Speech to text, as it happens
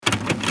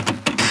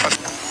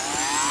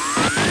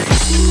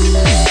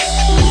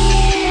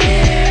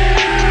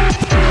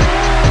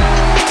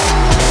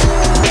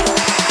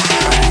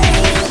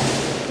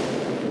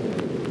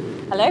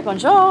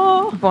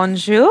Bonjour.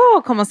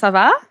 Bonjour, comment ça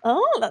va?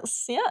 Oh, hi.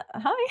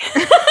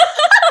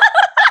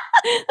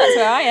 That's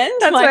where I end.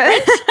 That's my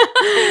where-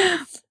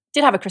 French.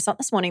 Did have a croissant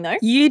this morning though.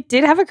 You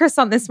did have a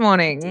croissant this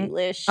morning.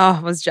 Delish. Oh,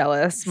 I was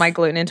jealous. My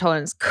gluten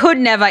intolerance could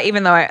never,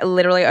 even though I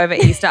literally over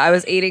Easter, I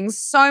was eating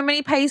so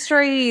many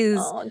pastries.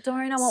 Oh,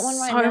 don't. I want one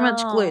right so now.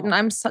 much gluten.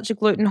 I'm such a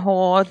gluten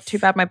whore. Too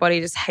bad my body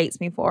just hates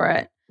me for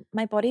it.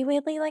 My body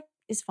weirdly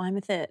is fine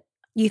with it.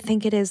 You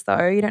think it is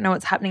though. You don't know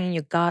what's happening in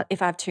your gut.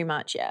 If I have too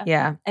much, yeah.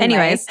 Yeah.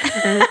 Anyway.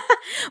 Anyways,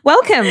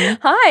 welcome.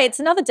 Hi, it's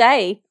another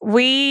day.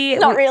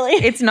 Not really.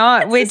 It's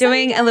not. It's We're the same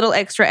doing day. a little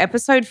extra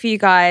episode for you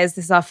guys.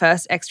 This is our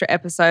first extra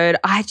episode.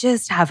 I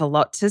just have a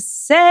lot to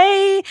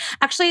say.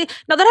 Actually,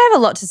 not that I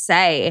have a lot to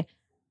say.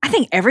 I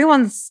think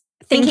everyone's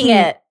Thinking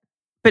it.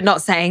 but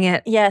not saying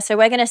it. Yeah, so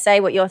we're going to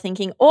say what you're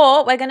thinking,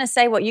 or we're going to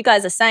say what you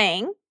guys are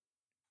saying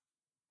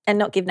and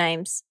not give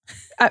names.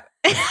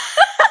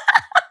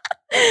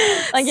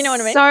 Like, you know what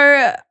I mean?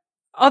 So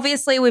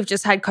obviously we've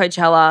just had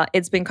Coachella.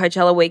 It's been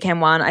Coachella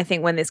weekend 1. I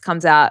think when this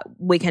comes out,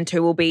 weekend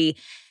 2 will be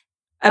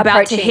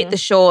about to hit the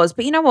shores.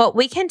 But you know what?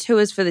 Weekend 2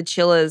 is for the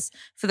chillers,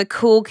 for the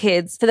cool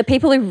kids. For the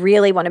people who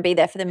really want to be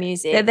there for the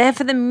music. They're there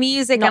for the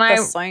music. Not and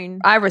the zone.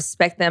 I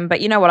respect them. But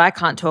you know what? I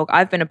can't talk.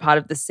 I've been a part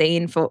of the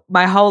scene for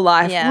my whole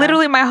life. Yeah.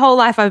 Literally my whole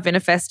life I've been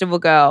a festival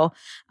girl.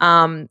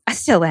 I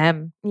still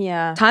am.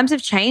 Yeah. Times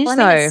have changed Well,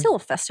 though. I mean, it's still a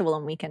festival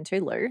on weekend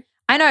too, Lou.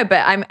 I know,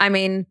 but I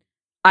mean,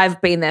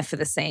 I've been there for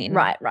the scene.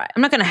 Right. I'm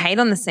not going to hate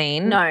on the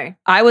scene. No.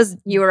 I was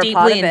You were a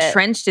part deeply of it.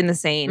 entrenched in the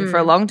scene for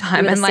a long time.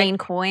 You were and the like scene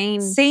queen.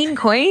 Scene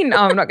queen. Oh,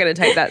 I'm not going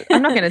to take that.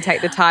 I'm not going to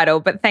take the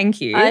title, but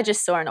thank you. I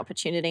just saw an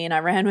opportunity and I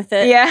ran with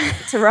it. Yeah.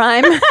 To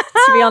rhyme,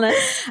 to be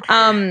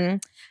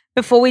honest.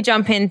 Before we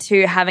jump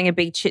into having a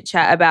big chit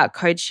chat about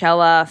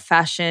Coachella,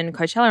 fashion,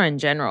 Coachella in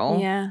general,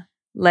 Yeah.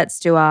 let's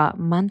do our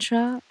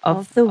mantra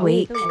of the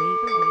week.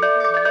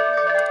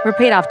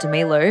 Repeat after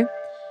me, Lou.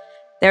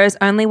 There is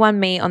only one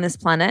me on this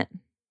planet,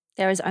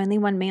 There is only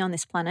one me on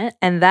this planet.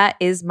 and that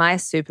is my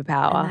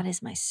superpower. And that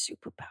is my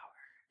superpower.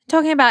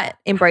 Talking about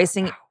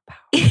embracing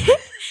Power.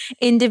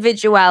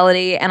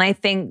 individuality. And I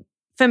think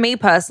for me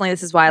personally,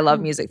 this is why I love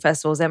music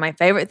festivals. They're my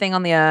favorite thing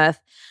on the earth.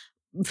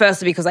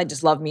 Firstly, because I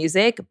just love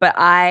music, but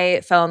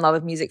I fell in love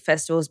with music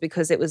festivals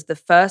because it was the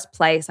first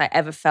place I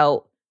ever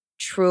felt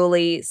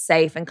truly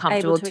safe and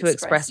comfortable Able to to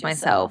express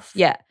myself. yourself.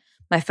 Yeah.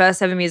 My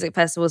first ever music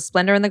festival was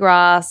Splendor in the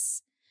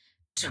Grass,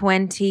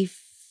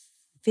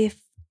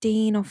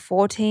 2015 or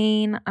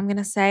 14, I'm going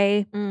to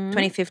say.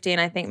 2015,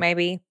 I think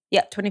maybe.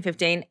 Yeah,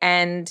 2015.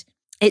 And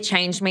it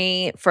changed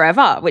me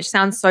forever, which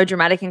sounds so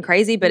dramatic and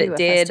crazy, but You it were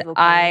did. festival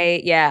queen.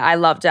 I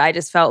loved it. I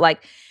just felt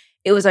like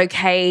it was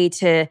okay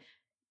to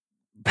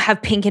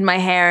have pink in my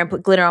hair and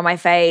put glitter on my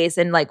face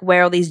and like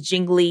wear all these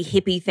jingly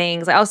hippie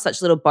things. Like, I was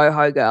such a little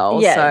boho girl.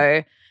 Yeah.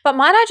 So But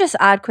might I just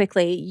add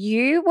quickly,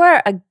 you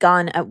were a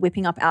gun at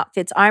whipping up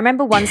outfits. I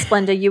remember one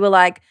Splendor, you were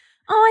like,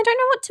 oh, I don't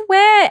know what to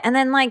wear. And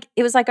then like,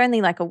 it was like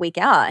only like a week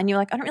out and you're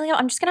like, I don't really know.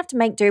 I'm just going to have to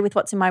make do with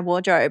what's in my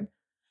wardrobe.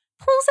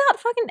 Pulls out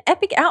fucking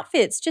epic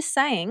outfits, just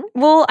saying.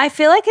 well, I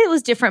feel like it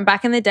was different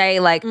back in the day.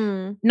 Like,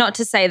 Mm. not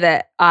to say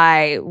that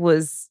I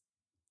was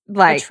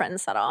like A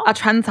trendsetter. a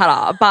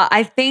trendsetter, but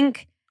I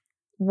think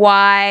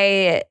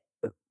because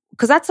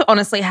that's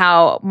honestly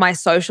how my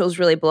socials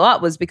really blew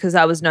up, was because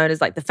I was known as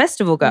like the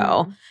festival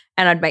girl,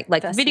 and I'd make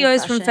like Festival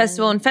videos from fashion.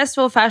 festival and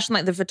festival fashion.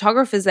 Like the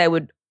photographers there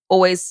would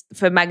always,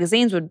 for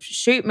magazines, would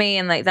shoot me,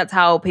 and like that's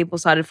how people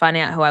started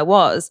finding out who I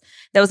was.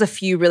 There was a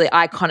few really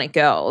iconic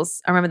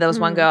girls. I remember there was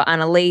one girl,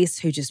 Annalise,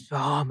 who just,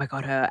 oh my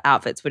God, her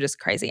outfits were just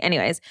crazy.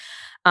 Anyways,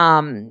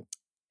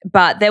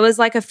 but there was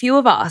like a few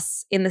of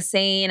us in the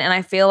scene, and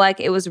I feel like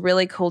it was a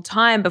really cool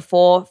time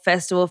before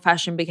festival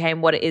fashion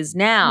became what it is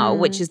now,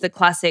 which is the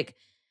classic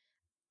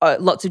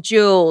lots of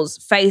jewels,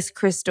 face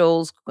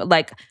crystals,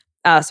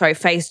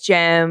 face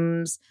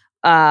gems,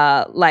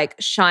 like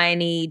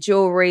shiny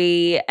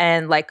jewelry,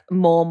 and like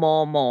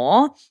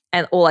more,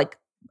 and all like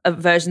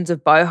versions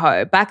of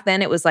boho. Back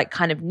then it was like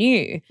kind of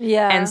new.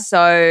 Yeah. And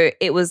so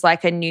it was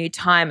like a new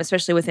time,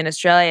 especially within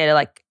Australia, to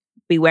like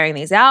be wearing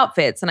these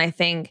outfits. And I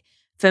think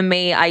for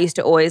me, I used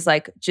to always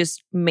like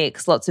just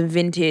mix lots of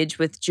vintage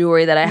with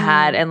jewelry that I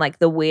had, and like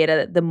the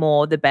weirder, the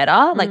more, the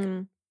better. Like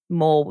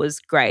more was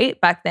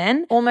great back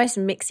then. Almost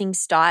mixing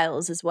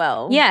styles as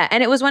well. Yeah,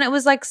 and it was when it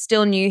was like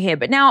still new here.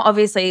 But now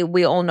obviously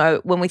we all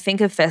know when we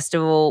think of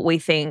festival, we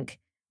think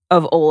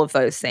of all of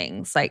those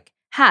things like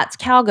hats,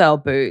 cowgirl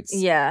boots,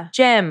 Yeah.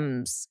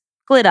 gems,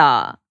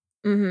 glitter.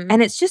 Mm-hmm.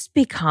 And it's just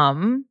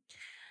become,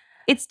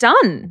 it's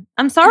done.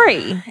 I'm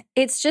sorry.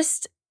 It's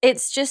just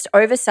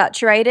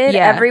oversaturated.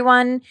 Yeah.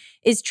 Everyone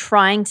is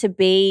trying to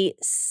be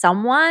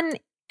someone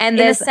And in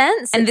a there's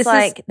sense. and It's this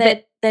like is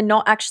that they're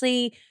not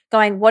actually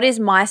going, what is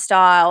my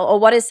style or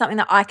what is something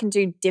that I can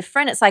do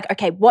different? It's like,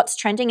 okay, what's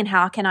trending and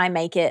how can I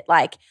make it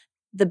like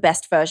the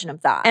best version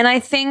of that? And I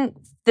think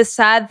the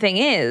sad thing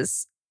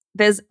is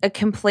there's a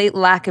complete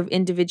lack of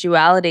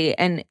individuality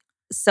and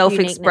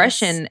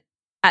self-expression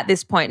at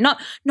this point.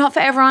 Not for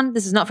everyone.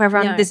 This is not for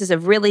everyone. No. This is a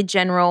really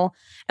general,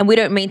 and we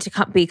don't mean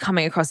to be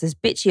coming across as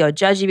bitchy or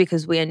judgy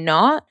because we are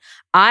not.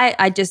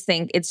 I just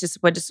think it's just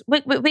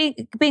we're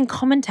being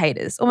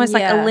commentators, almost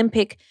like Yeah.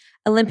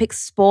 Olympic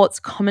sports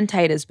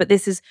commentators, but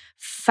this is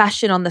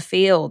fashion on the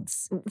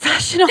fields.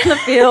 Fashion on the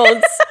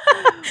fields.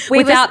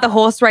 Without the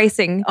horse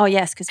racing. Oh,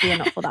 yes, because we are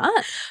not for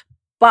that.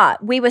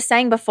 But we were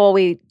saying before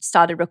we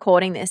started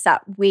recording this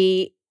that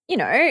we,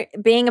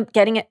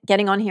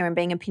 getting on here and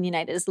being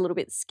opinionated is a little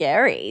bit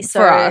scary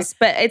for us.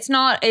 But it's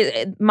not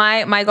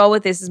my goal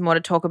with this is more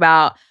to talk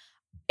about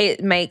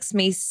it makes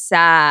me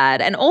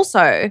sad. And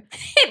also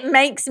it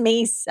makes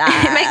me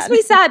sad. It makes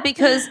me sad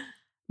because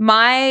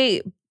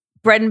my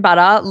bread and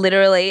butter,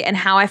 literally, and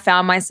how I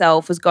found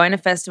myself was going to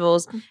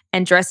festivals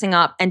and dressing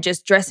up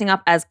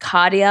as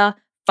Cardia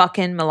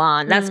fucking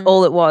Milan. That's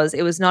all it was.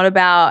 It was not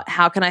about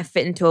how can I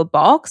fit into a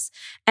box.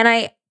 And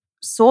I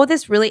saw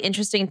this really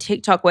interesting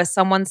TikTok where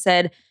someone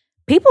said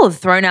people have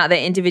thrown out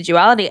their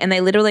individuality and they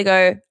literally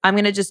go, I'm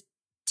going to just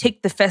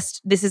tick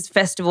this is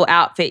festival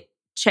outfit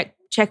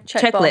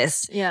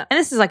checklist. Yeah. And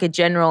this is like a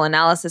general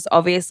analysis.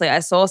 Obviously,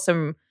 I saw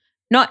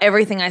not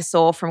everything I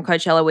saw from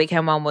Coachella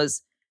weekend one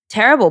was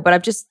terrible, but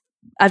I've just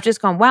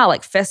gone, wow,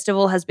 like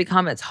festival has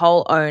become its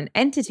whole own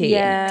entity.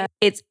 Yeah.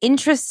 It's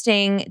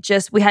interesting.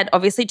 We had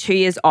obviously 2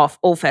 years off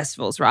all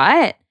festivals,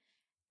 right?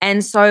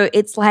 And so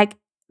it's like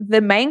the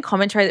main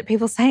commentary that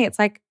people say, it's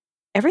like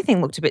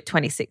everything looked a bit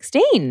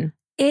 2016.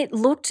 It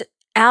looked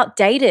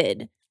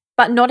outdated,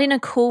 but not in a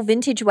cool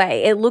vintage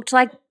way. It looked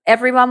like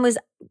everyone was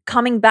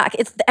coming back.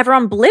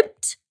 Everyone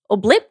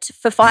blipped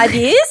for 5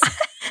 years.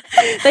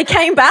 They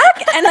came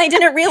back and they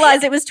didn't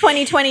realize it was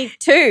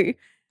 2022.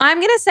 I'm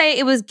going to say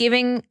it was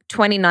giving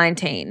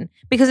 2019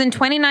 because in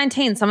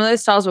 2019, some of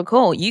those styles were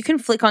cool. You can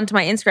flick onto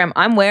my Instagram.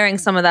 I'm wearing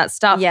some of that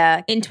stuff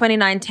in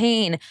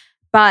 2019.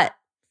 But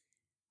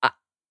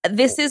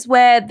this is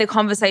where the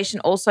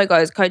conversation also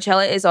goes.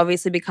 Coachella has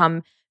obviously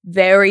become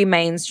very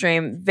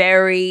mainstream,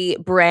 very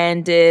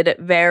branded,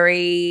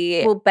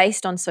 very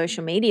based on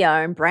social media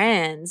and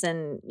brands,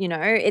 and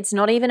it's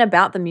not even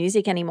about the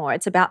music anymore.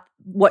 It's about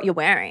what you're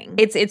wearing.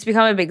 It's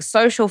become a big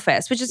social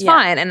fest, which is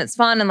fine and it's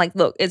fun and like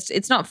look,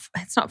 it's not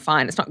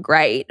fine, it's not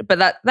great, but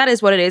that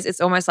is what it is.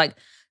 It's almost like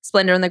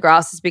Splendor in the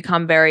Grass has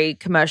become very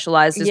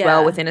commercialized as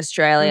well within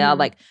Australia.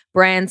 Like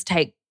brands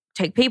take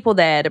people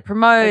there to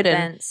promote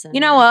events and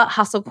you know what,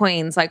 hustle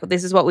queens, like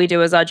this is what we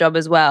do as our job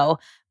as well.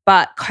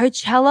 But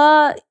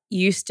Coachella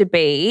used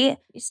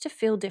to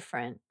feel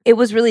different. It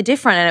was really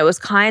different and it was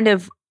kind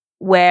of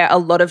where a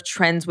lot of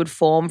trends would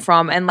form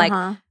from and like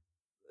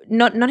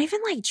not even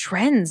like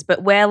trends,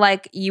 but where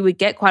like you would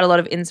get quite a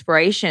lot of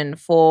inspiration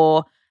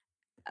for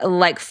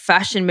like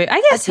fashion.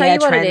 I guess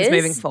trends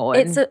moving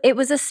forward. It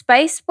was a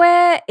space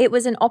where it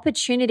was an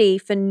opportunity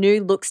for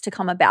new looks to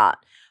come about.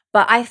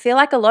 But I feel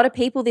like a lot of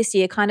people this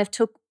year kind of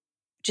took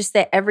just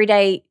their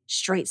everyday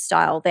street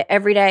style, their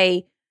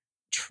everyday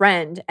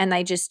trend, and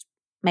they just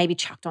maybe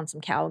chucked on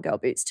some cowgirl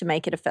boots to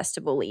make it a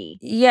festival-y,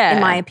 in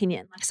my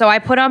opinion. So I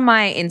put on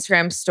my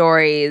Instagram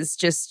stories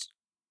just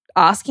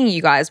asking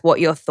you guys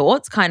what your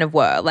thoughts kind of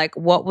were. Like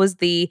what was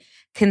the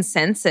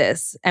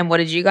consensus and what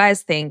did you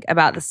guys think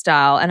about the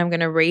style? And I'm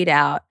going to read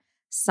out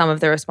some of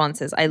the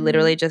responses. I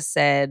literally just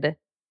said,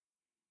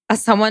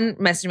 someone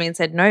messaged me and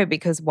said, no,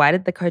 because why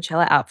did the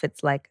Coachella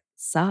outfits like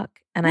suck?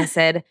 And I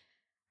said,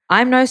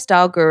 I'm no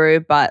style guru,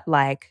 but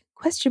like, ?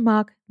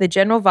 The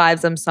general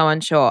vibes, I'm so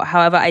unsure.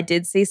 However, I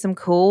did see some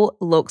cool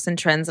looks and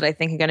trends that I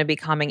think are going to be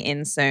coming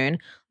in soon.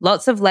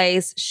 Lots of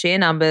lace, sheer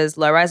numbers,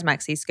 low-rise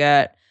maxi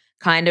skirt,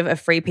 kind of a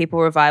Free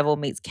People revival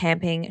meets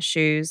camping,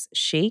 shoes,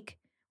 chic,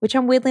 which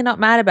I'm weirdly not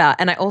mad about.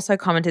 And I also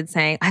commented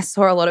saying, I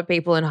saw a lot of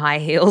people in high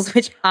heels,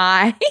 which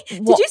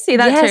did you see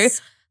that too?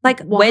 Like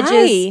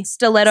wedges,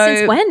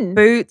 stiletto,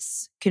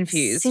 boots,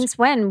 confused. Since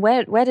when?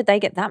 Where did they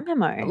get that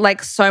memo?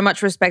 Like so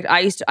much respect.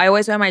 I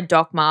always wear my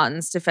Doc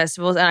Martens to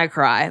festivals and I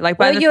cry. Like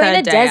by the you're third in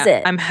a day,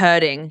 desert. I'm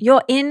hurting.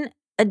 You're in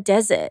a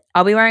desert.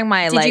 I'll be wearing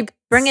my Did you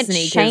bring a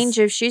sneakers. change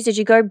of shoes? Did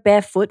you go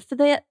barefoot for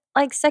the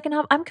second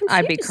half? I'm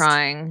confused. I'd be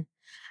crying.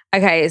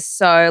 Okay,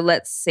 so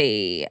let's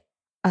see.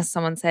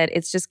 Someone said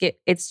it's just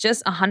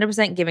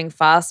 100% giving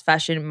fast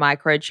fashion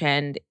micro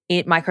trend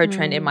in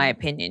my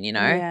opinion.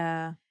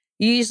 Yeah.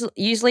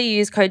 Usually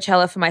use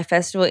Coachella for my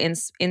festival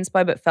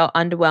inspo, but felt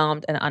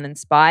underwhelmed and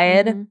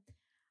uninspired.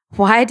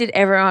 Why did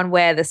everyone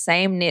wear the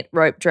same knit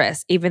rope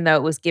dress even though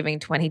it was giving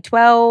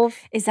 2012?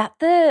 Is that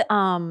the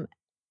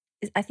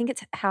I think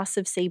it's House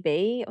of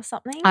CB or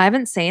something? I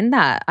haven't seen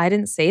that. I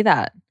didn't see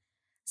that.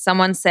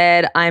 Someone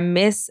said, I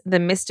miss the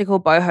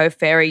mystical boho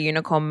fairy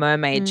unicorn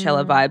mermaid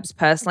Chella vibes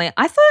personally.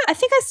 I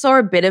think I saw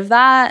a bit of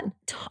that.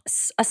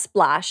 A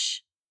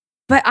splash.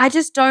 But I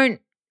just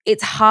don't.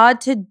 It's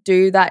hard to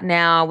do that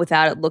now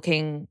without it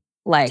looking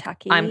like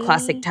tacky. I'm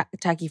classic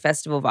tacky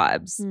festival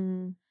vibes.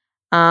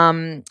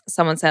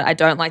 Someone said, I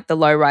don't like the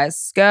low-rise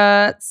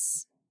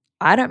skirts.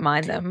 I don't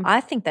mind them. I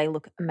think they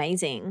look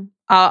amazing.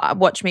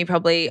 Watch me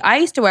probably. I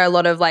used to wear a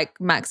lot of like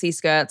maxi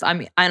skirts.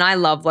 And I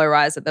love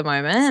low-rise at the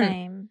moment.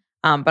 Same.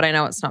 But I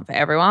know it's not for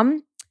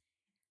everyone.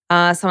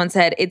 Someone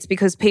said it's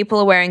because people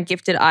are wearing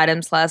gifted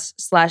items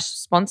slash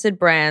sponsored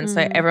brands,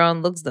 so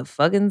everyone looks the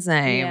fucking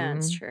same. Yeah,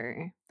 it's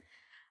true.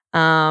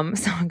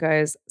 Someone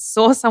goes,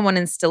 saw someone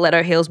in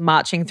stiletto heels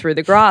marching through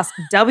the grass.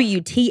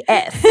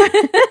 WTF.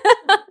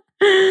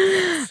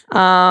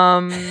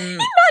 Imagine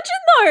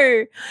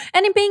though.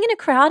 And in being in a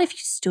crowd, if you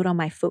stood on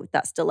my foot with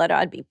that stiletto,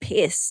 I'd be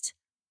pissed.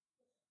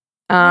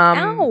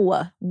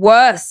 Ow.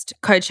 Worst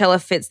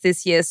Coachella fits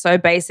this year, so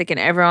basic and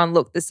everyone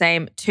looked the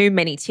same. Too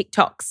many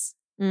TikToks.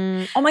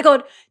 Oh my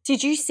God.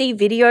 Did you see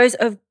videos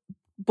of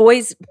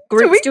boys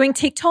groups doing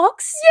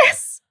TikToks?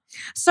 Yes.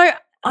 So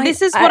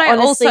this is what I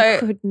also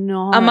could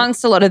not.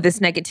 Amongst a lot of this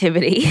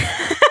negativity.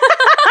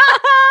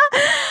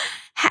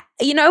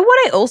 You know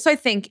what I also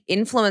think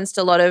influenced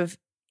a lot of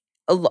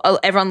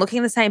everyone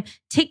looking the same?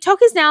 TikTok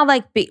is now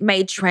like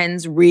made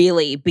trends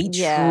really be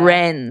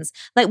trends.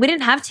 Like we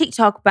didn't have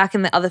TikTok back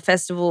in the other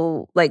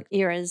festival like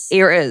eras.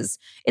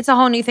 It's a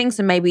whole new thing.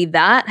 So maybe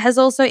that has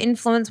also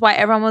influenced why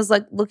everyone was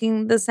like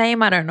looking the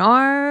same. I don't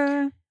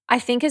know. I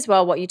think as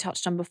well what you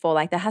touched on before,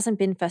 like there hasn't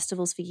been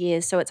festivals for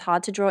years, so it's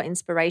hard to draw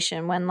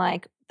inspiration when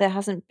like there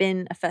hasn't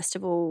been a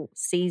festival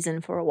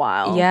season for a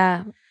while.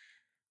 Yeah.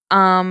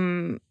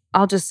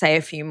 I'll just say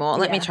a few more.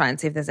 Let me try and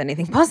see if there's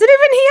anything positive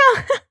in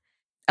here.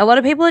 A lot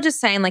of people are just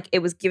saying like it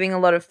was giving a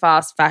lot of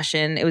fast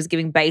fashion. It was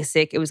giving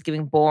basic. It was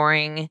giving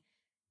boring.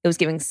 It was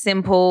giving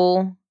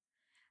simple.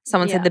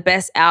 Someone said the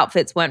best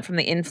outfits weren't from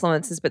the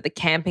influencers, but the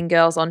camping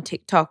girls on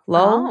TikTok.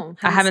 Lol.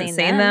 I haven't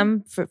seen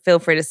them. Feel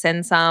free to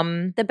send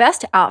some. The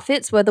best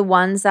outfits were the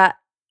ones that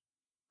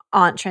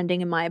aren't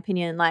trending in my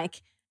opinion.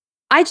 Like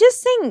I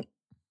just think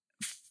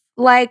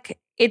like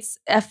it's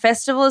a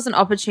festival is an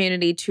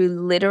opportunity to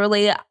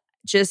literally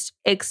just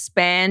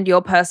expand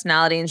your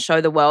personality and show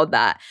the world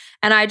that.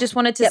 And I just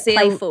wanted to see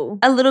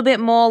a little bit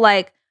more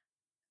like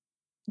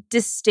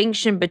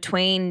distinction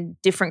between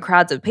different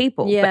crowds of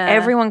people. Yeah. But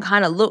everyone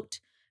kind of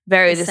looked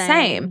very the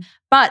same.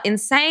 But in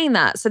saying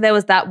that, so there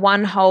was that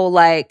one whole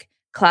like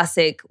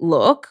classic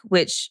look,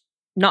 which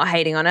not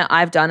hating on it,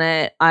 I've done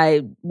it.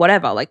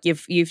 Whatever. Like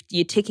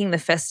you're ticking the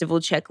festival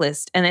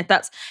checklist. And if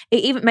that's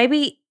even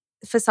maybe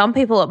for some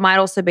people, it might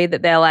also be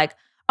that they're like,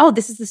 oh,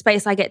 this is the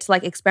space I get to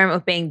like experiment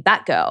with being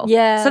that girl.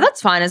 Yeah. So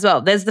that's fine as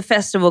well. There's the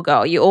festival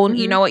girl. You all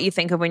you know what you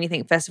think of when you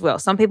think festival girl.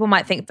 Some people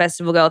might think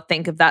festival girl,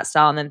 think of that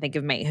style and then think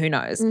of me. Who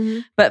knows?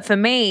 But for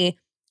me,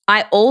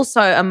 I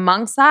also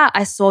amongst that,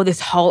 I saw this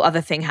whole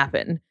other thing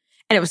happen.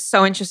 And it was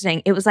so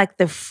interesting. It was like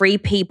the Free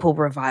People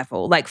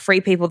revival. Like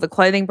Free People, the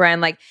clothing brand,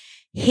 like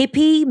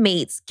hippie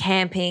meets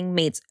camping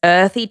meets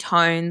earthy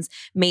tones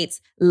meets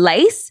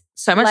lace,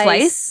 so much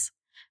lace,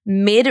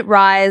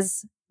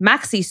 mid-rise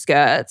maxi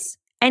skirts,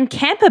 and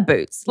camper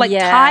boots, like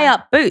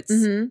tie-up boots.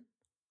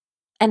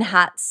 And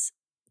hats,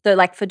 the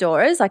like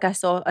fedoras. Like I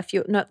saw a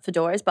few, not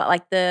fedoras, but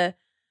like the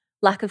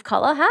lack of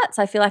color hats.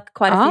 I feel like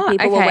quite a few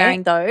people were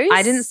wearing those.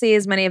 I didn't see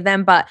as many of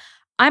them, but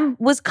I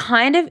was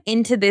kind of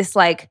into this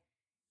like,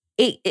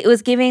 it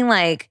was giving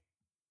like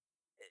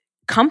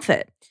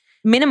comfort,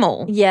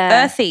 minimal,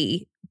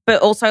 earthy,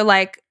 but also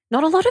like.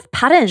 Not a lot of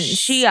patterns.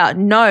 Sheer,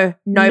 no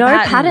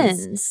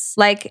patterns.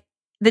 Like,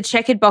 the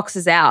checkered box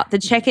is out. The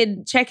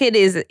checkered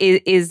is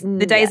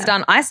the days are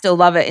done. I still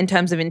love it in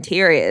terms of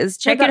interiors.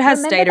 Checkered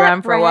has stayed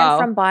around for a while.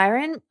 From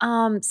Byron,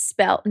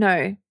 Spell.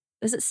 No,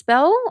 is it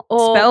Spell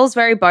or Spell's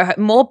very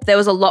boho. There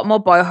was a lot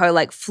more boho,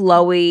 like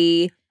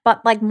flowy.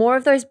 But like more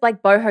of those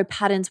like boho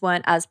patterns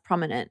weren't as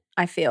prominent.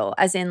 I feel,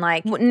 as in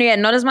like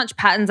not as much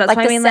patterns. That's like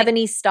what the I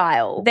mean. 70s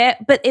style.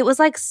 But it was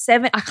like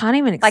I can't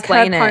even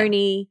explain like her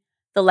pony,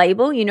 the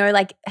label. You know,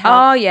 like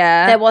how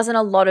there wasn't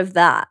a lot of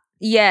that.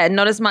 Yeah,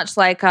 not as much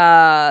like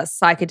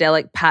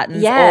psychedelic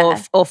patterns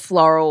or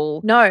floral.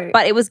 No.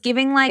 But it was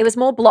giving like. It was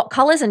more block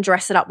colors and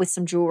dress it up with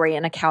some jewelry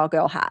and a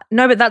cowgirl hat.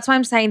 No, but that's why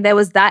I'm saying there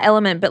was that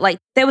element. But like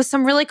there was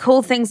some really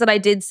cool things that I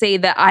did see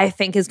that I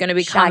think is going to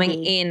be coming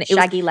in.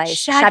 Shaggy lace.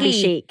 Shabby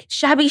chic.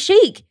 Shabby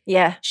chic.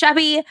 Yeah.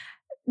 Shabby.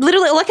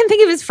 Literally, all I can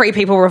think of is Free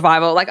People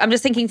revival. Like I'm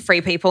just thinking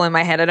Free People in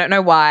my head. I don't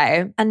know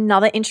why.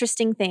 Another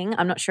interesting thing,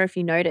 I'm not sure if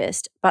you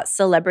noticed, but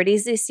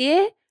celebrities this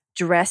year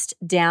dressed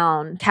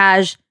down.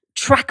 Cash.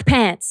 Track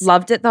pants.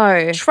 Loved it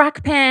though.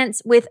 Track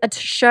pants with a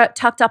shirt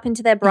tucked up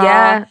into their bra.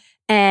 Yeah.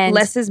 And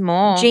less is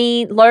more.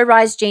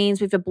 Low-rise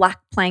jeans with a black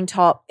plain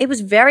top. It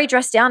was very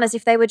dressed down as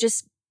if they were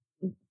just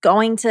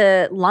going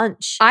to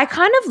lunch. I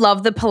kind of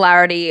love the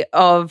polarity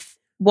of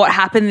what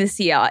happened this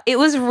year. It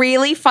was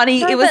really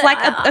funny. It was like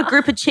a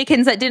group of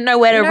chickens that didn't know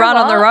where to run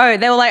on the road.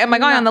 They were like, am I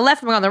going on the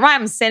left? Am I going on the right?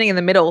 I'm standing in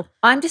the middle.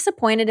 I'm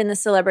disappointed in the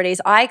celebrities.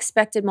 I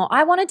expected more.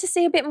 I wanted to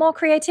see a bit more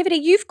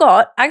creativity.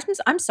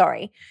 I'm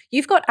sorry.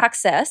 You've got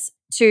access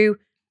to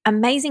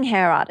amazing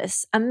hair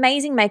artists,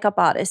 amazing makeup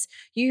artists.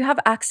 You have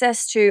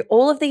access to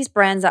all of these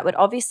brands that would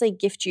obviously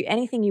gift you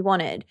anything you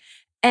wanted.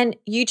 And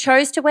you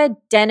chose to wear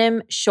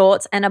denim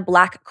shorts and a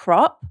black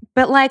crop.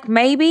 But like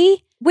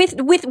maybe with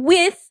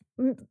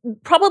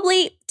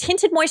probably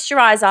tinted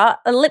moisturizer,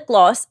 a lip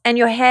gloss, and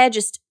your hair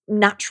just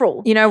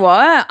natural. You know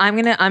what? I'm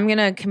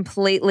gonna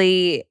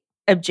completely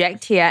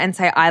object here and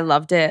say I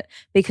loved it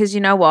because you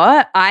know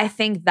what? I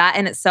think that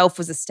in itself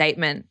was a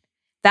statement.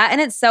 that in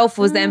itself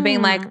was them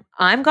being like,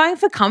 I'm going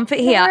for comfort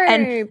here.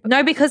 And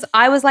no, because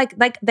I was like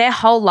their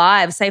whole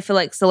lives, say for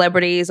like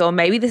celebrities, or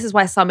maybe this is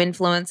why some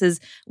influencers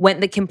went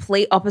the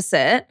complete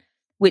opposite,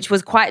 which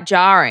was quite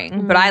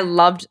jarring, but I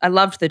loved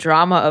the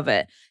drama of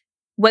it.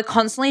 We're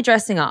constantly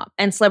dressing up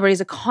and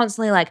celebrities are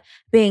constantly like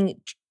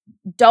being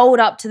doled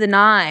up to the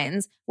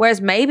nines,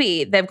 whereas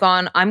maybe they've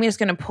gone, I'm just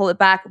going to pull it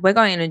back. We're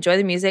going to enjoy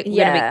the music.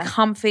 We're going to be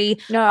comfy.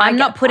 No, I'm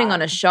not putting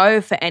on a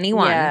show for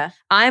anyone. Yeah.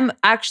 I'm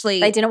actually...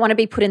 They didn't want to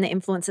be put in the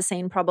influencer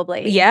scene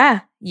probably.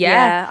 Yeah.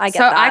 I get that.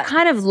 So I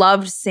kind of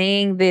loved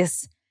seeing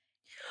these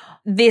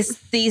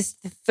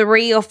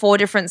 3 or 4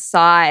 different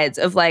sides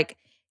of like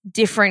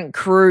different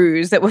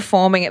crews that were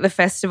forming at the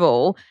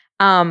festival.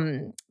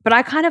 But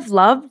I kind of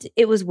loved,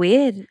 it was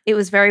weird. It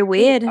was very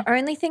weird. The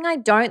only thing I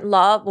don't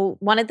love, well,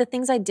 one of the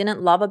things I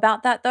didn't love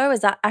about that though,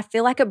 is that I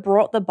feel like it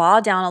brought the bar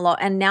down a lot,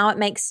 and now it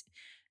makes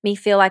me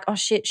feel like, oh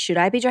shit, should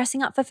I be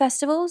dressing up for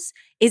festivals?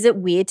 Is it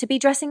weird to be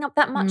dressing up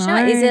that much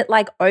now? Is it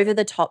like over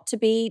the top to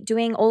be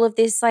doing all of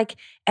this like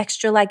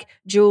extra like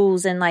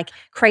jewels and like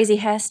crazy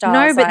hairstyles?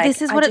 No, but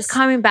this is what it's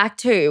coming back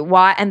to.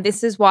 Why? And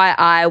this is why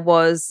I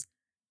was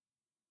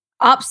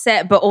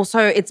upset, but also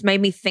it's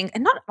made me think,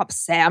 and not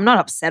upset, I'm not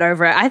upset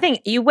over it. I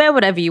think you wear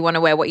whatever you want to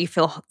wear, what you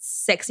feel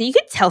sexy. You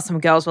could tell some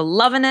girls were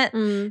loving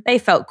it. They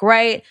felt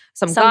great.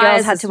 Some guys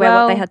girls had to wear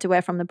what they had to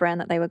wear from the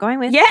brand that they were going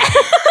with. Yeah.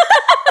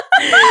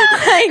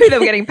 Like, who they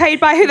were getting paid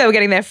by, who they were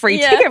getting their free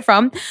ticket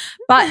from.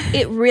 But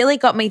it really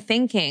got me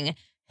thinking,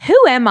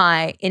 who am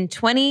I in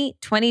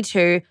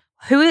 2022?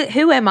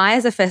 Who am I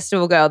as a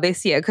festival girl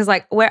this year? Because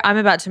like I'm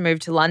about to move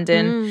to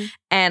London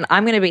and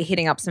I'm going to be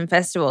hitting up some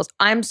festivals.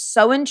 I'm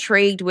so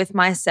intrigued with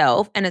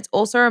myself, and it's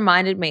also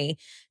reminded me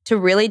to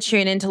really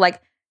tune into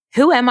like,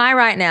 who am I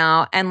right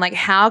now, and like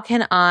how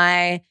can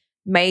I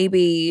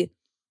maybe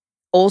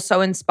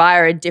also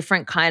inspire a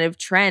different kind of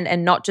trend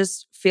and not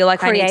just feel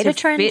like I need to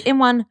fit in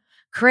one.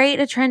 Create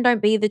a trend,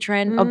 don't be the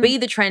trend, or be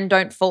the trend,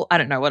 don't fall. I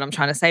don't know what I'm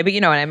trying to say, but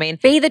you know what I mean.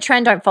 Be the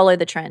trend, don't follow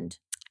the trend.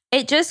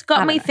 It just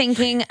got me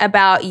thinking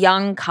about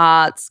young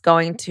Carts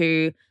going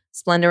to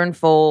Splendor and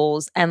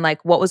Falls, and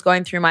like what was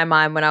going through my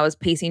mind when I was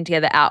piecing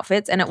together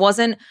outfits. And it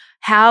wasn't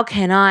how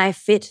can I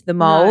fit the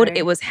mold? No.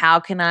 It was how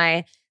can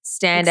I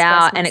stand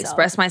out and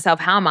express myself?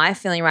 How am I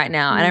feeling right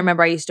now? And I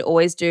remember I used to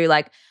always do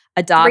like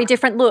a dark 3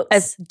 different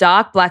looks. A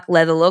dark black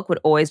leather look would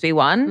always be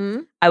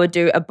one. I would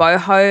do a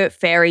boho,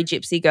 fairy,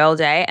 gypsy girl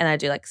day, and I'd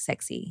do like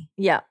sexy.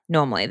 Yeah.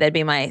 Normally, they'd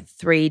be my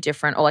 3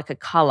 different, or like a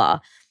color.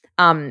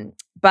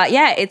 But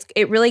yeah,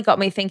 it really got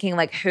me thinking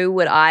like, who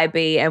would I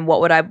be and what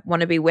would I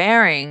want to be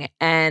wearing?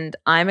 And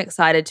I'm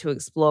excited to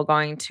explore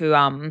going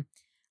to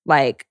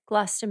like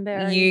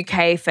Glastonbury,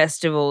 UK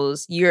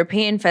festivals,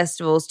 European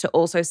festivals, to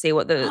also see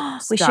what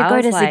the we should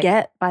go to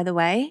Zaget, by the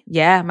way.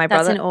 Yeah, my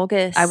brother. That's in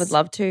August. I would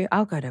love to.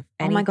 I'll go to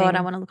anything. Oh my God,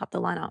 I want to look up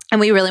the lineup.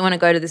 And we really want to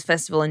go to this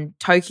festival in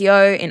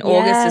Tokyo in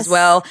August as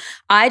well.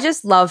 I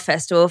just love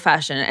festival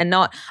fashion, and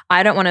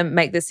I don't want to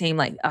make this seem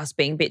like us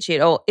being bitchy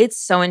at all. It's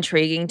so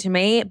intriguing to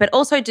me, but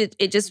also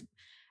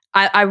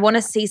I want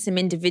to see some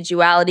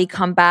individuality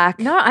come back.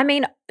 No, I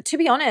mean, to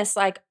be honest,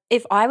 like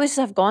if I would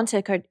have gone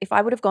to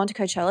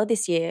Coachella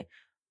this year,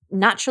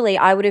 naturally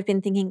I would have been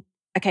thinking,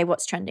 okay,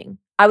 what's trending?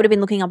 I would have been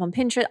looking up on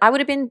Pinterest. I would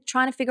have been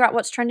trying to figure out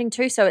what's trending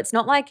too. So it's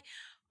not like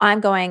I'm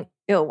going,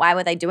 oh, why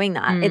were they doing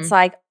that? It's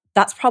like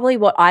that's probably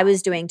what I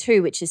was doing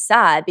too, which is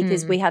sad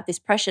because we have this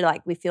pressure,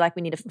 like we feel like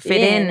we need to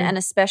fit in, and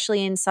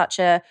especially in such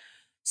a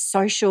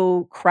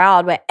social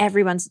crowd where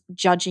everyone's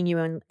judging you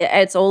and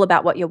it's all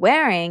about what you're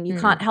wearing, you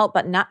can't help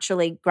but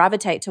naturally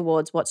gravitate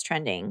towards what's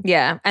trending.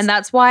 Yeah. And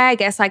that's why I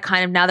guess I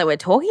kind of, now that we're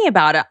talking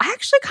about it, I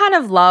actually kind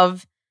of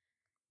love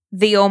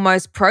the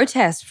almost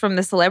protest from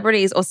the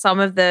celebrities or some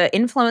of the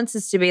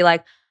influencers to be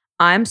like,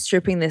 I'm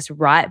stripping this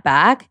right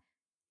back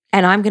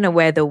and I'm going to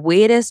wear the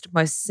weirdest,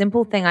 most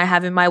simple thing I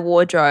have in my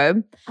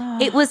wardrobe. Oh.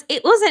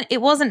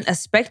 It wasn't a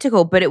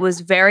spectacle, but it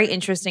was very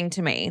interesting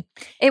to me.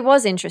 It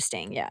was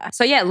interesting, yeah.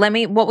 So yeah,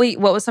 what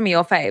were some of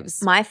your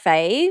faves? My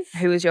fave.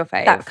 Who was your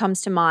fave? That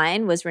comes to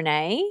mind was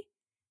Renee,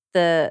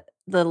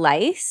 the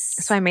lace.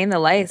 So I mean the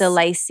lace. The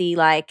lacy,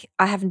 like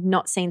I have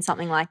not seen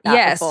something like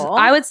that before.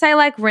 I would say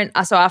like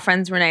so our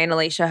friends Renee and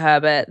Alicia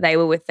Herbert, they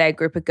were with their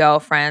group of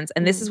girlfriends,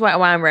 and this is why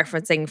I'm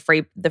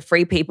referencing the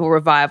Free People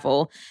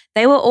revival.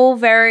 They were all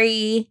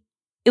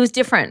it was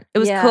different. It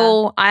was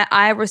cool.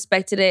 I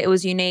respected it. It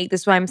was unique.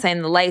 This is why I'm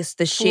saying the lace,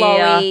 the sheer.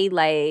 Flowy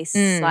lace,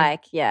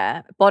 like,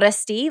 yeah.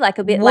 Bodicey, like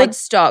a bit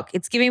Woodstock.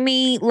 It's giving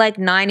me like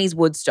 90s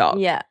Woodstock.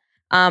 Yeah.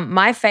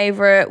 My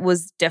favorite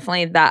was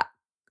definitely that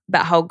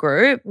whole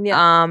group.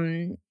 Yeah.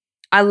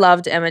 I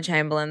loved Emma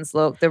Chamberlain's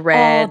look, the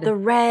red. Oh, the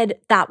red.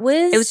 It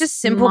was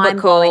just simple but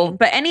cool.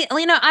 But I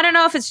don't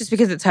know if it's just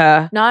because it's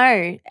her. No,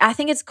 I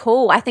think it's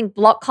cool. I think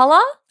block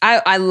collar.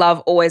 I love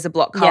always a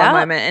block collar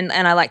moment,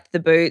 and I liked the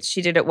boots.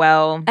 She did it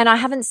well. And I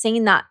haven't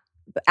seen that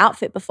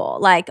outfit before.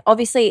 Like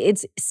obviously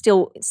it's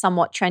still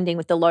somewhat trending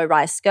with the low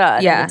rise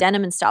skirt and the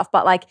denim and stuff,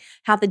 but like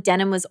how the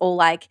denim was all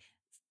like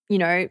you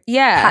know,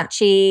 Yeah.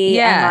 patchy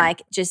Yeah. and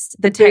like just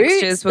The boots,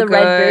 textures were the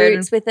red good.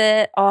 boots with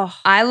it. Oh,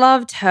 I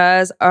loved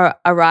hers,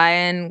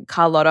 Orion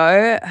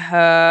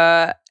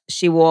Carlotto.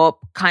 She wore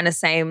kind of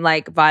same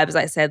like vibes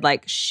I said,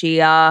 like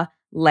sheer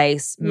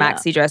lace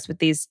maxi dress with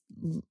these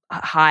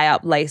high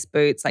up lace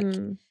boots, like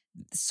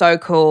so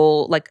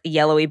cool, like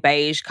yellowy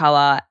beige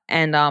color.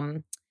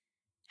 And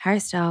Harry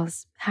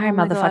Styles, Harry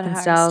motherfucking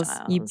Styles,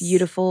 you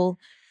beautiful,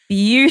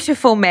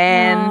 beautiful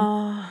man.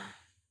 Oh.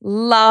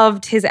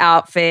 Loved his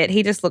outfit.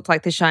 He just looked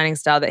like the shining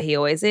star that he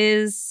always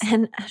is.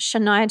 And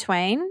Shania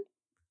Twain.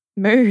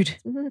 Mood.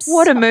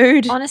 What a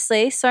mood.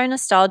 Honestly, so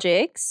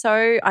nostalgic,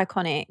 so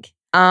iconic.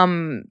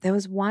 There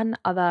was one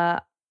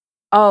other.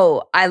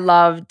 Oh, I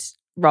loved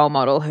Role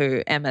Model,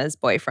 who Emma's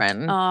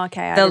boyfriend. Oh,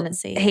 okay. I didn't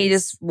see He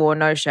just wore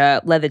no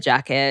shirt, leather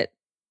jacket,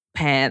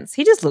 pants.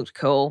 He just looked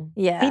cool.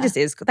 Yeah. He just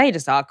is. They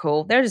just are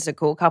cool. They're just a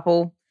cool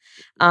couple.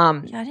 Yeah,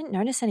 I didn't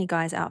notice any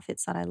guys'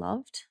 outfits that I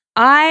loved.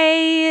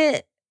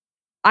 I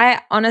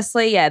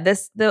honestly, yeah,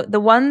 the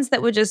ones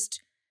that were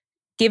just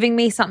giving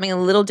me something a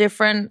little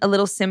different, a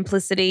little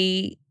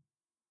simplicity.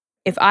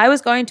 If I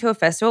was going to a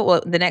festival,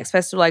 well, the next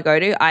festival I go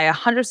to, I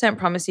 100%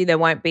 promise you there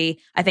won't be,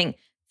 I think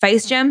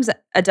face gems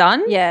are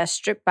done. Yeah,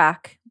 stripped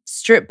back.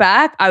 Stripped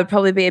back, I would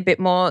probably be a bit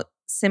more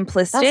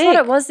simplistic. That's what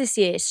it was this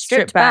year,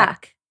 stripped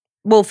back.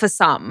 Well, for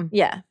some.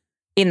 Yeah.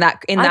 In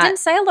that. I didn't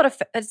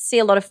see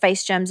a lot of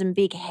face gems and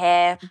big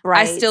hair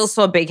braids. I still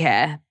saw big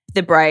hair,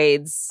 the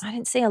braids. I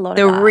didn't see a lot of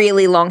the that.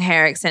 really long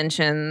hair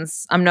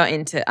extensions. I'm not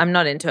into it.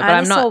 But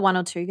I saw one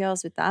or two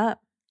girls with that.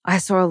 I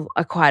saw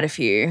quite a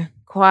few.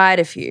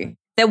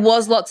 There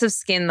was lots of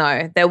skin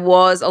though. There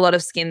was a lot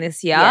of skin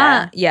this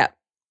year. Yeah.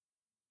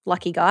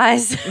 Lucky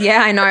guys.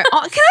 Yeah, I know.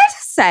 Oh, can I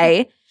just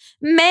say,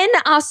 men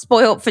are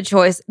spoilt for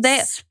choice.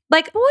 They're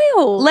like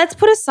spoiled. Let's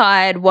put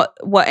aside what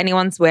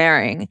anyone's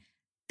wearing.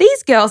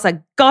 These girls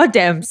are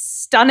goddamn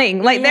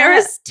stunning. Like there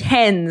is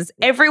 10s.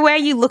 Everywhere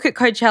you look at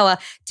Coachella,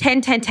 10,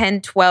 10,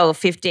 10, 12,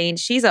 15.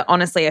 She's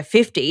honestly a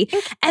 50.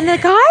 And the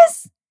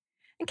guys?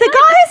 Can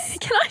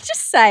I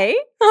just say?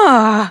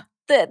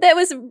 There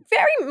was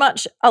very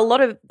much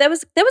there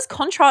was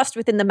contrast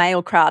within the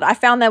male crowd. I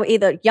found they were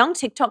either young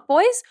TikTok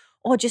boys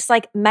or just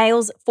like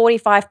males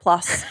 45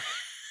 plus.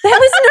 There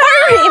was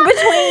no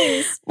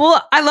in-betweens.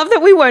 Well, I love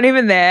that we weren't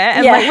even there.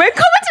 And like we're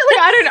commenting, like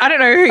I don't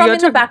know who From you're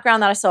in the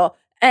background that I saw.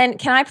 And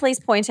can I please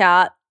point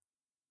out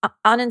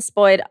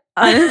uninspired,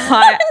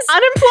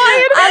 unemployed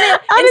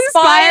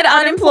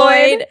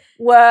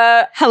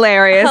were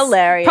hilarious.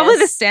 Probably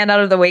the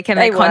standout of the weekend.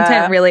 Their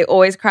content really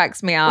always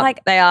cracks me up.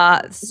 Like they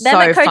are so them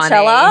at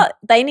Coachella, funny.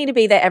 They need to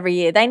be there every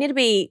year. They need to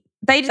be.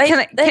 Can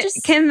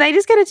they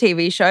just get a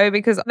TV show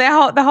because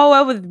the whole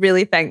world would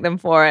really thank them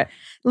for it.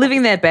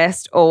 Living their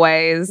best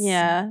always.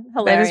 Yeah,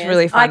 hilarious. That is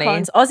really funny.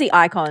 Aussie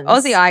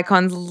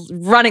icons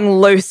running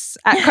loose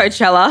at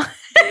Coachella.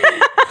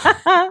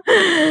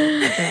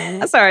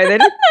 Sorry, they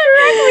just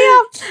crack me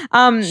up.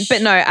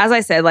 But no, as I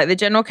said, like the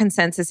general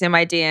consensus in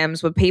my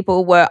DMs were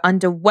people were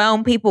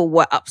underwhelmed, people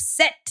were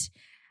upset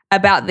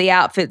about the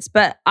outfits.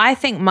 But I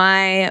think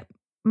my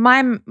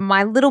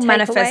little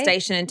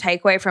manifestation and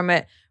takeaway from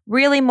it,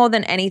 really more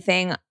than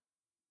anything,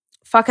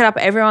 fuck it up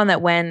everyone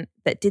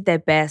that did their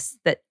best,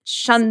 that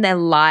shunned their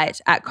light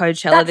at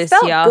Coachella this year.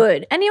 That felt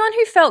good. Anyone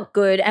who felt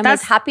good and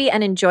was happy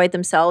and enjoyed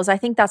themselves, I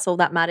think that's all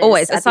that matters.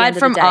 Always, aside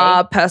from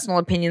our personal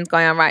opinions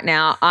going on right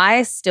now,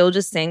 I still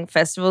just think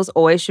festivals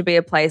always should be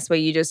a place where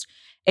you just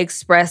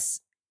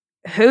express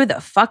who the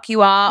fuck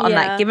you are on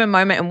that given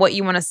moment and what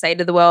you want to say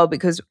to the world,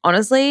 because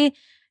honestly,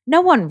 no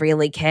one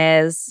really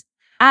cares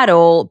at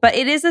all. But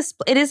it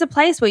is a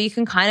place where you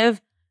can kind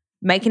of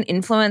make an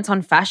influence on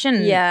fashion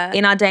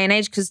in our day and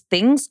age, because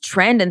things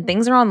trend and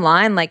things are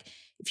online. Like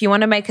if you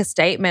want to make a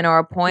statement or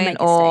a point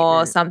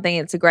or something,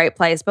 it's a great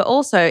place. But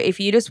also if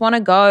you just want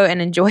to go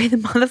and enjoy the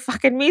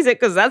motherfucking music,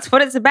 because that's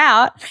what it's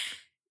about,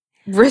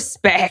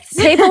 respect.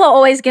 People are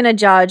always going to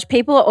judge.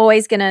 People are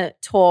always going to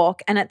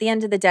talk. And at the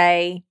end of the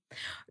day,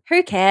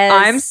 who cares?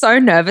 I'm so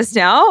nervous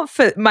now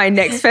for my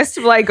next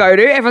festival I go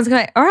to. Everyone's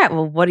going, all right,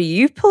 well, what are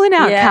you pulling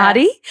out,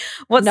 Cardi?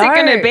 What's it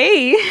going to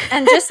be?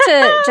 And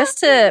just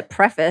to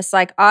preface,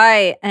 like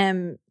I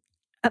am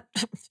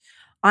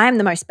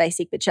the most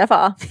basic bitch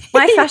ever.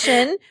 My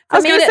fashion. I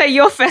was going to say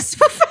your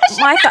festival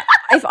fashion.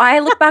 If I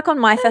look back on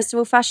my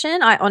festival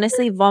fashion, I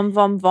honestly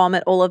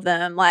vomit all of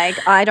them.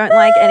 Like I don't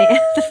like any.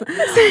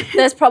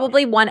 There's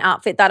probably one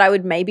outfit that I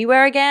would maybe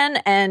wear again,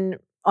 and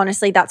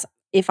honestly, that's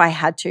if I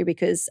had to,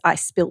 because I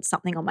spilled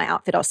something on my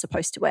outfit I was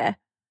supposed to wear.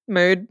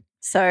 Mood.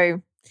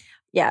 So,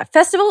 yeah,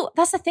 festival,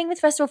 that's the thing with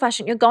festival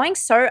fashion. You're going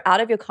so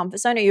out of your comfort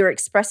zone, or you're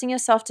expressing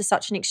yourself to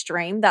such an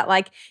extreme that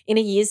like in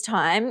a year's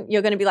time,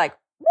 you're going to be like,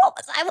 what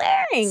was I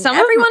wearing?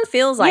 Everyone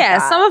feels like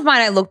that. Some of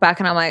mine I look back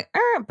and I'm like,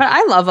 but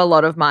I love a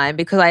lot of mine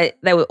because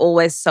they were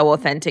always so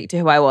authentic to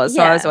who I was.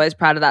 So I was always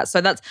proud of that.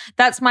 So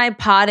that's my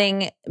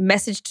parting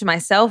message to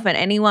myself and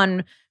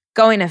anyone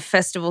going to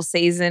festival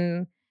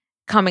season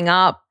coming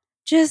up.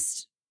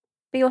 Just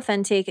be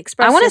authentic,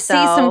 express yourself. I want to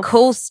see some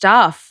cool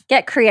stuff.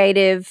 Get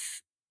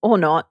creative or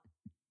not.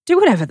 do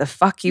whatever the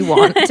fuck you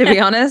want, to be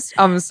honest.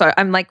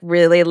 I'm like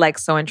really like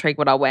so intrigued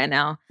what I'll wear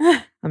now.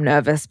 I'm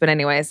nervous, but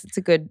anyways, it's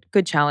a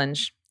good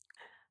challenge.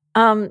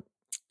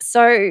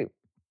 So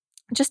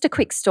just a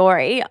quick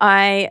story.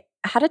 I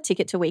had a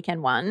ticket to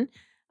weekend one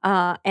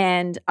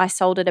and I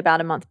sold it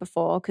about a month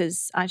before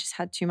because I just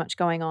had too much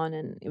going on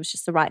and it was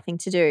just the right thing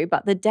to do.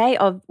 But the day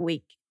of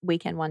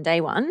weekend one,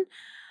 day one,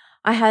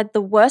 I had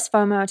the worst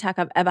FOMO attack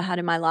I've ever had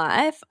in my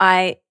life.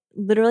 I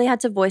literally had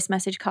to voice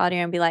message Cardio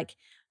and be like,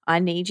 I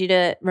need you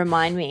to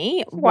remind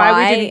me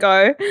why we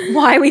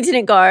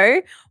didn't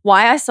go,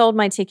 why I sold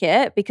my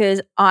ticket,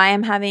 because I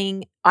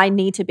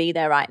need to be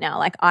there right now.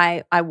 Like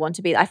I want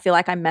to be, I feel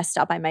like I messed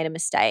up. I made a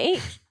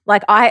mistake.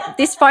 Like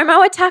this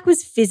FOMO attack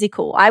was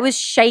physical. I was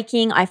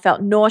shaking. I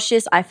felt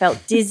nauseous. I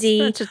felt dizzy.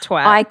 Such a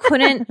twat.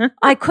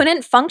 I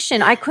couldn't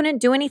function. I couldn't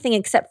do anything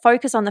except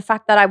focus on the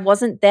fact that I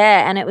wasn't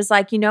there. And it was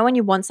like, when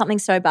you want something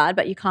so bad,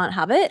 but you can't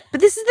have it. But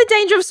this is the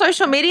danger of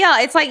social media.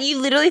 It's like you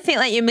literally think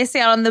that you're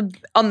missing out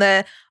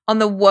on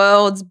the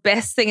world's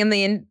best thing in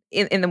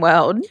the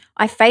world.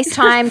 I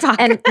FaceTimed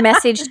and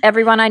messaged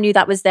everyone I knew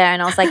that was there.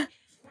 And I was like,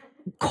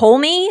 call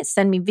me,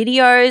 send me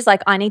videos.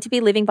 Like I need to be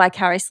living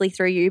vicariously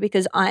through you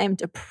because I am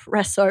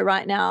depresso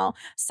right now.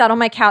 Sat on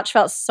my couch,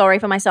 felt sorry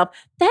for myself.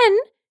 Then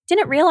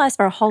didn't realize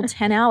for a whole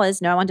 10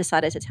 hours, no one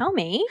decided to tell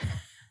me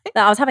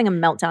that I was having a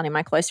meltdown in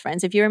my close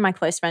friends. If you were in my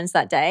close friends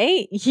that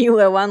day, you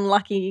were one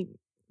lucky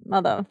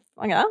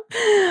motherfucker.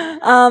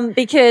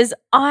 Because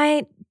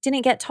I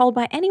didn't get told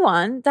by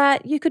anyone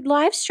that you could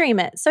live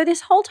stream it. So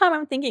this whole time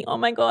I'm thinking, oh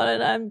my God,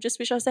 and I just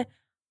wish I was there.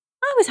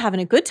 I was having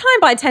a good time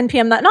by 10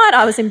 p.m. that night.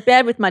 I was in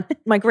bed with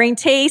my green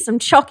tea, some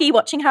chocky,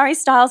 watching Harry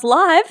Styles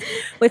live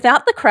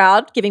without the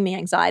crowd giving me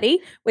anxiety,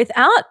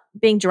 without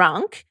being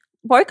drunk,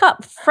 woke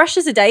up fresh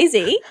as a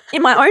daisy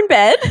in my own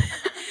bed.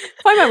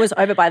 FOMO was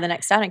over by the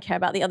next day. I don't care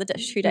about the other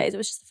 2 days. It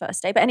was just the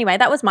first day. But anyway,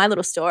 that was my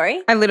little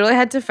story. I literally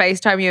had to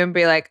FaceTime you and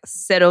be like,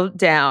 settle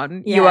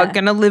down. Yeah. You are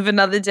going to live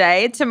another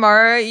day.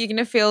 Tomorrow you're going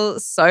to feel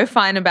so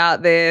fine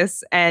about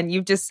this and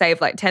you've just saved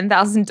like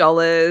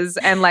 $10,000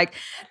 and like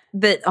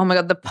oh my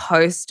God, the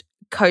post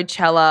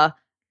Coachella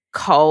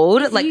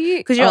cold, like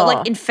because you're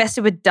like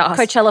infested with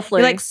dust. Coachella flu.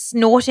 You're like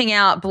snorting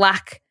out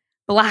black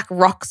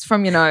rocks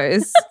from your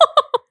nose.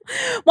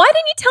 Why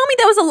didn't you tell me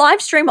there was a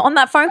live stream on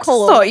that phone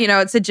call? I thought,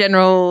 it's a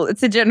general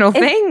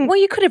thing. Well,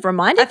 you could have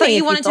reminded me. I thought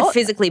you wanted to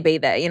physically be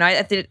there.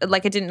 I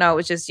didn't know it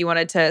was just you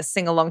wanted to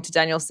sing along to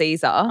Daniel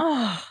Caesar.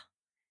 Oh.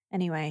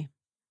 Anyway,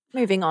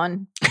 moving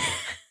on.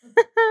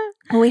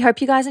 Well, we hope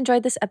you guys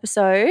enjoyed this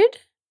episode.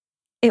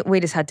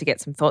 We just had to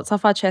get some thoughts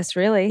off our chest,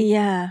 really.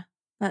 Yeah,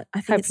 but I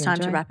think it's time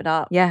to wrap it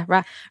up. Yeah,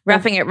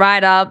 wrapping it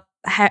right up.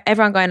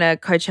 Everyone going to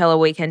Coachella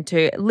weekend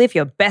to live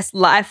your best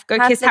life. Go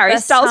kiss Harry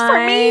Styles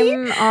for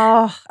me.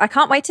 Oh, I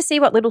can't wait to see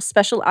what little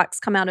special acts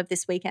come out of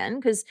this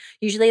weekend because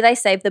usually they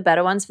save the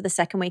better ones for the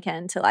second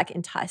weekend to like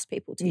entice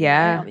people to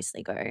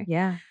obviously go.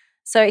 Yeah.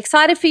 So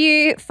excited for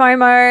you,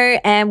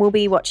 FOMO, and we'll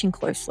be watching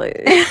closely.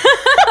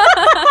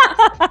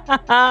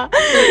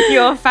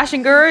 Your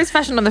fashion gurus,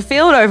 fashion on the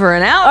field, over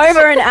and out.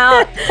 Over and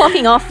out,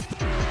 clocking off.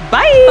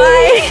 Bye.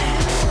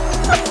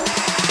 Bye.